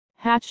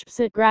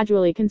Hatshepsut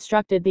gradually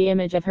constructed the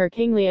image of her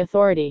kingly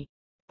authority.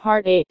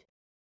 Part 8.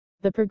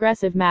 The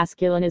Progressive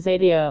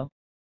Masculinizatio.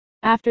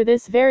 After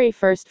this very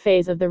first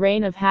phase of the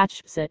reign of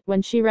Hatshepsut,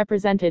 when she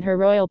represented her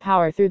royal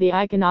power through the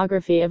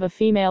iconography of a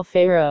female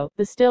pharaoh,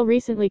 the still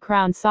recently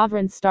crowned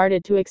sovereign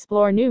started to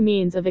explore new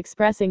means of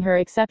expressing her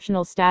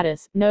exceptional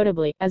status,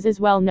 notably, as is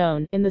well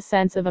known, in the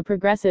sense of a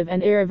progressive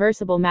and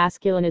irreversible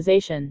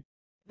masculinization.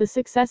 The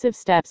successive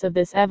steps of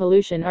this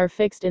evolution are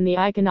fixed in the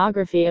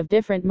iconography of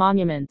different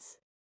monuments.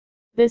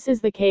 This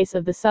is the case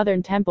of the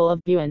southern temple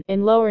of Buin,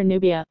 in Lower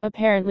Nubia,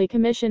 apparently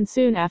commissioned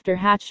soon after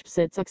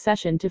Hatshepsut's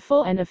accession to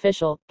full and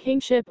official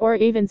kingship, or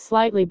even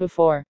slightly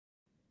before.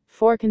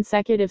 4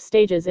 consecutive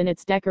stages in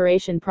its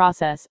decoration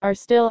process are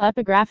still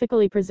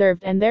epigraphically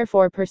preserved and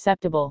therefore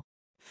perceptible.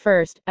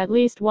 First, at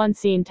least one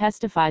scene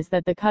testifies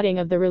that the cutting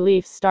of the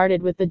reliefs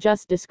started with the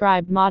just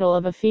described model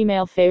of a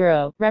female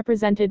pharaoh,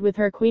 represented with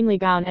her queenly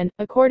gown and,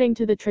 according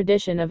to the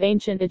tradition of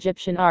ancient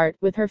Egyptian art,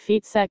 with her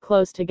feet set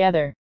close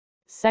together.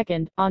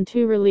 Second, on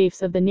 2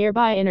 reliefs of the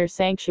nearby inner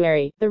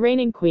sanctuary, the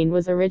reigning queen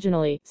was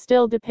originally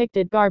still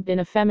depicted garbed in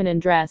a feminine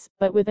dress,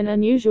 but with an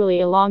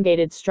unusually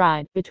elongated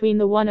stride, between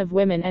the one of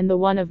women and the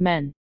one of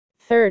men.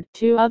 Third,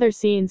 2 other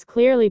scenes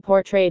clearly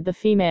portrayed the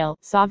female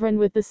sovereign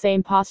with the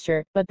same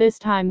posture, but this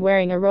time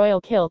wearing a royal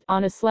kilt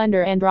on a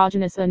slender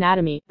androgynous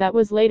anatomy that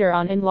was later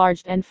on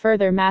enlarged and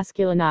further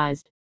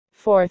masculinized.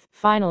 Fourth,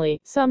 finally,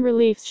 some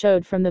reliefs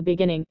showed from the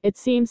beginning, it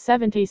seems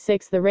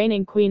 76, the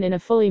reigning queen in a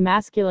fully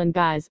masculine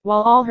guise,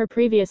 while all her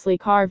previously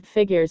carved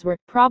figures were,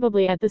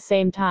 probably at the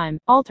same time,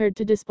 altered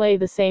to display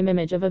the same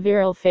image of a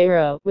virile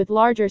pharaoh, with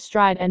larger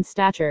stride and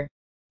stature.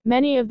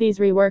 Many of these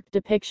reworked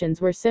depictions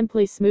were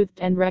simply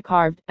smoothed and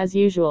recarved, as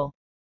usual.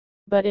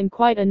 But in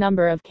quite a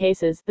number of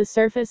cases, the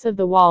surface of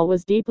the wall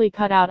was deeply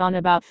cut out on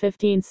about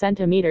 15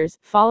 centimeters,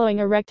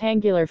 following a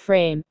rectangular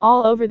frame,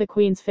 all over the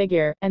queen's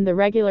figure, and the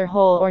regular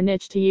hole or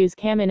niche, to use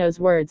Camino's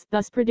words,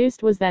 thus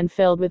produced was then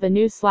filled with a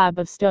new slab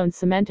of stone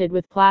cemented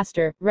with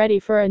plaster, ready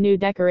for a new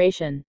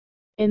decoration.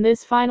 In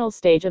this final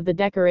stage of the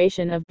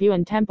decoration of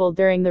Buin Temple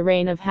during the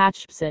reign of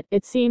Hatshepsut,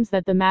 it seems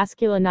that the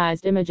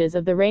masculinized images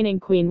of the reigning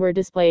queen were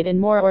displayed in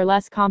more or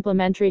less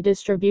complementary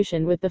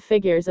distribution with the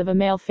figures of a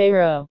male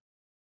pharaoh.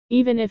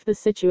 Even if the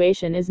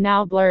situation is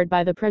now blurred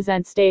by the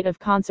present state of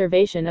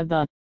conservation of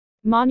the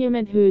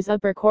monument, whose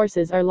upper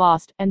courses are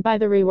lost, and by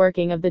the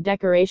reworking of the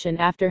decoration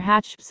after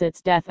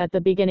Hatshepsut's death at the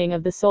beginning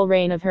of the sole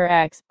reign of her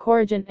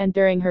ex-Corrigan and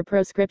during her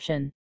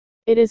proscription.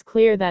 It is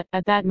clear that,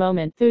 at that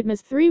moment,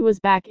 Thutmose III was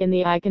back in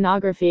the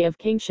iconography of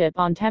kingship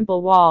on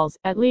temple walls,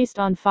 at least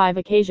on 5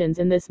 occasions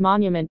in this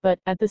monument, but,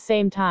 at the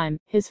same time,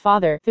 his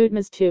father,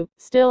 Thutmose II,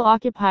 still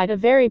occupied a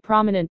very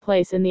prominent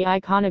place in the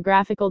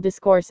iconographical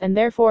discourse and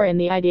therefore in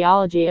the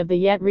ideology of the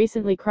yet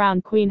recently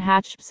crowned Queen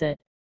Hatshepsut.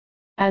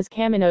 As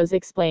Camino's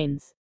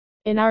explains,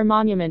 in our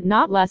monument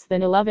not less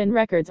than 11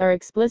 records are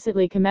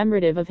explicitly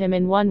commemorative of him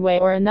in one way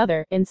or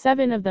another. In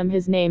 7 of them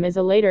his name is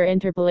a later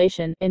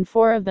interpolation, in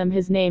 4 of them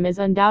his name is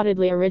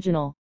undoubtedly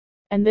original.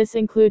 And this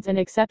includes an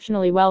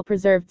exceptionally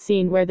well-preserved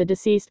scene where the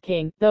deceased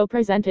king, though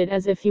presented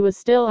as if he was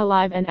still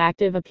alive and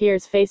active,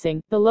 appears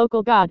facing the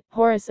local god,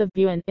 Horus of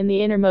Buin, in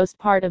the innermost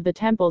part of the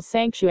temple's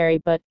sanctuary.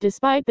 But,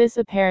 despite this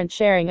apparent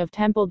sharing of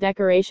temple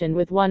decoration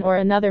with one or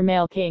another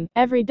male king,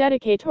 every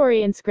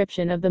dedicatory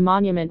inscription of the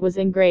monument was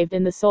engraved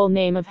in the sole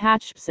name of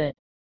Hatshepsut.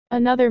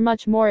 Another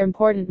much more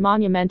important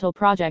monumental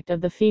project of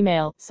the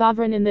female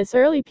sovereign in this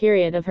early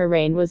period of her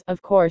reign was,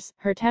 of course,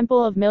 her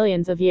temple of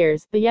millions of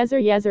years, the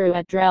Yezer Yezeru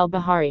at Deir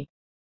el-Bahari.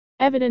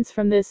 Evidence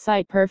from this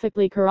site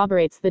perfectly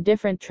corroborates the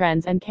different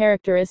trends and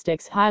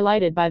characteristics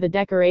highlighted by the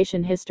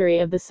decoration history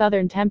of the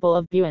southern temple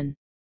of Buin.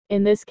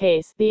 In this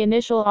case, the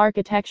initial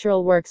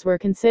architectural works were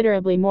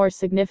considerably more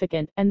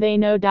significant, and they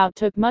no doubt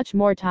took much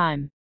more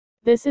time.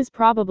 This is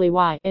probably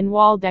why, in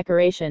wall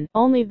decoration,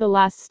 only the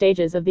last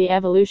stages of the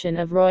evolution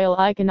of royal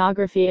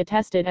iconography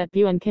attested at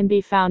Buin can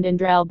be found in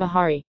Deir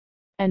el-Bahari.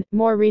 And,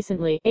 more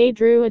recently,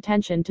 drew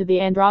attention to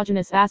the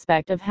androgynous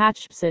aspect of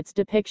Hatshepsut's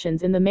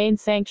depictions in the main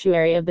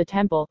sanctuary of the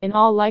temple, in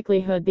all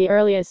likelihood the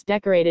earliest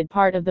decorated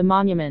part of the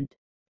monument.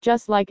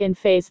 Just like in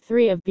Phase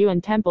 3 of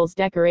Buin Temple's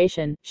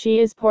decoration, she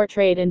is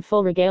portrayed in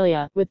full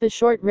regalia, with the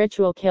short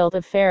ritual kilt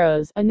of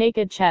pharaohs, a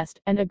naked chest,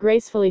 and a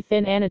gracefully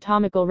thin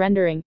anatomical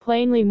rendering,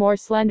 plainly more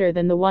slender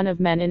than the one of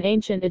men in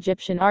ancient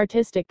Egyptian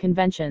artistic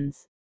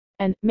conventions.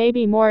 And,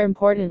 maybe more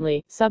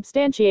importantly,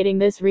 substantiating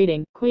this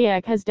reading,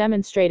 Quiek has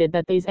demonstrated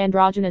that these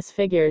androgynous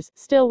figures,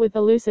 still with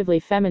elusively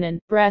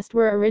feminine breast,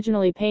 were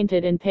originally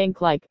painted in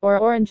pink-like, or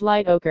orange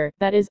light ochre,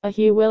 that is, a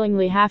hue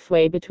willingly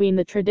halfway between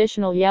the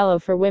traditional yellow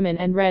for women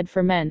and red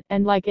for men,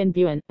 and like in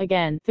Buin,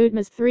 again,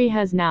 Thutmose III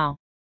has now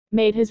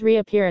made his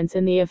reappearance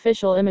in the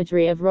official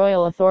imagery of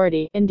royal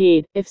authority.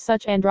 Indeed, if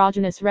such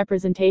androgynous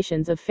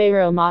representations of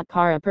Pharaoh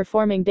Motkara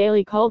performing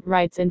daily cult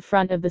rites in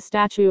front of the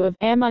statue of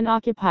Amun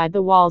occupied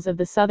the walls of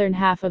the southern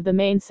half of the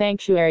main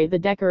sanctuary, the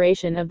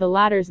decoration of the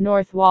latter's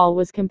north wall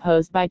was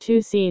composed by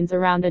 2 scenes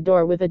around a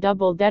door with a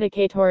double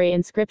dedicatory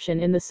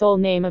inscription in the sole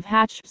name of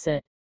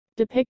Hatshepsut.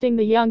 depicting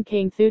the young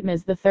king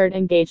Thutmose III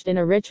engaged in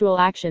a ritual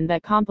action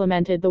that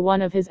complemented the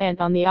one of his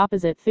aunt on the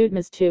opposite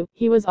Thutmose II.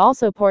 He was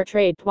also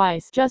portrayed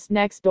twice just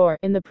next door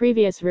in the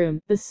previous room,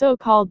 the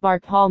so-called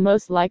Bark Hall,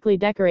 most likely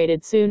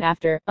decorated soon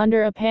after,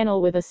 under a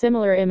panel with a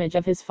similar image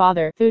of his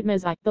father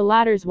Thutmose I, the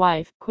latter's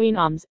wife, Queen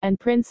Oms, and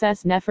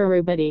Princess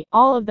Neferubadi,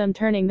 all of them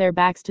turning their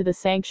backs to the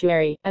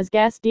sanctuary, as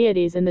guest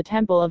deities in the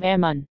Temple of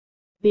Amun.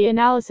 The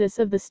analysis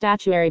of the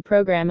statuary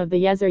program of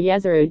the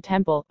Yezer-Yezerud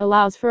temple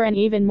allows for an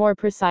even more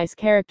precise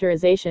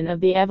characterization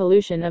of the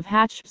evolution of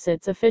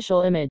Hatshepsut's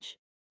official image.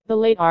 The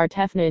late R.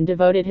 Tefnin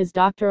devoted his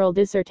doctoral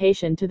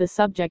dissertation to the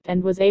subject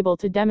and was able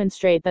to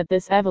demonstrate that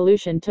this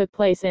evolution took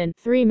place in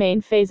 3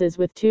 main phases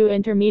with 2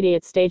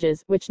 intermediate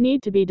stages which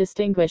need to be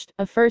distinguished: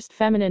 a first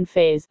feminine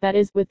phase, that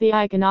is, with the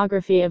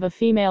iconography of a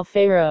female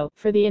pharaoh,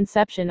 for the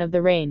inception of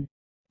the reign.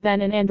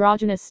 Then an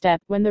androgynous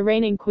step, when the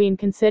reigning queen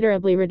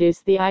considerably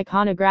reduced the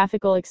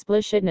iconographical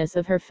explicitness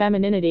of her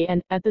femininity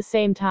and, at the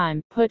same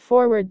time, put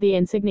forward the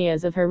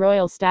insignias of her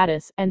royal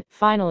status, and,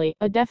 finally,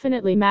 a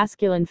definitely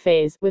masculine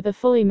phase, with a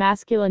fully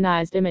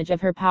masculinized image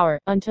of her power,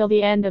 until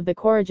the end of the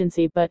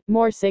Coregency. But,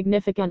 more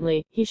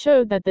significantly, he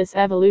showed that this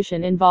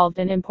evolution involved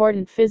an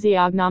important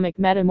physiognomic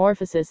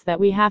metamorphosis that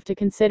we have to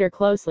consider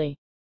closely.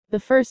 The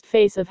first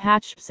phase of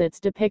Hatshepsut's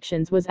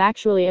depictions was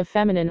actually a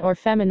feminine or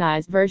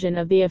feminized version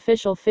of the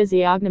official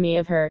physiognomy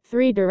of her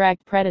 3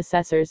 direct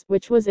predecessors,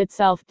 which was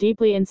itself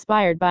deeply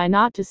inspired by,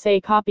 not to say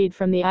copied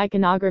from, the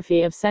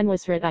iconography of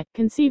Senwosret I,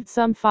 conceived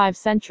some 5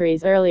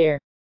 centuries earlier.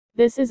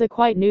 This is a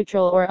quite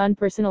neutral or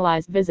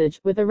unpersonalized visage,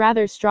 with a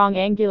rather strong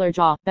angular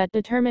jaw, that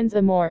determines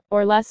a more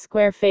or less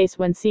square face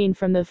when seen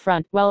from the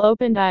front,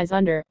 well-opened eyes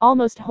under,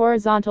 almost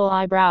horizontal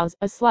eyebrows,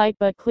 a slight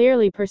but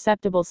clearly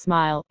perceptible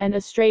smile, and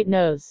a straight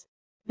nose.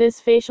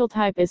 This facial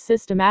type is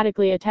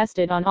systematically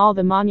attested on all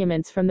the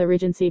monuments from the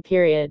Regency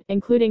period,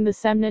 including the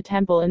Semna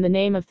temple in the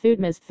name of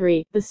Thutmose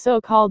III, the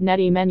so-called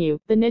Neti menu,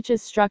 the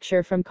niches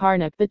structure from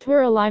Karnak, the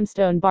Tura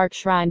limestone bark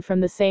shrine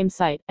from the same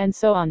site, and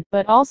so on,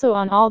 but also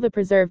on all the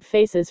preserved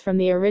faces from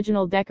the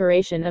original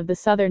decoration of the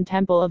southern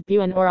temple of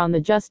Buin, or on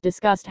the just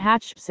discussed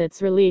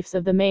Hatshepsut's reliefs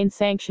of the main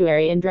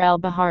sanctuary in Dra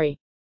el-Bahari.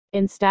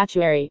 In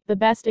statuary, the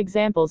best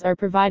examples are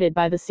provided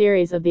by the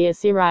series of the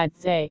Asiride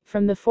Zay,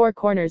 from the 4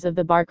 corners of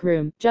the bark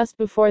room, just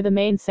before the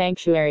main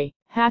sanctuary.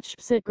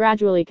 Hatshepsut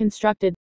gradually constructed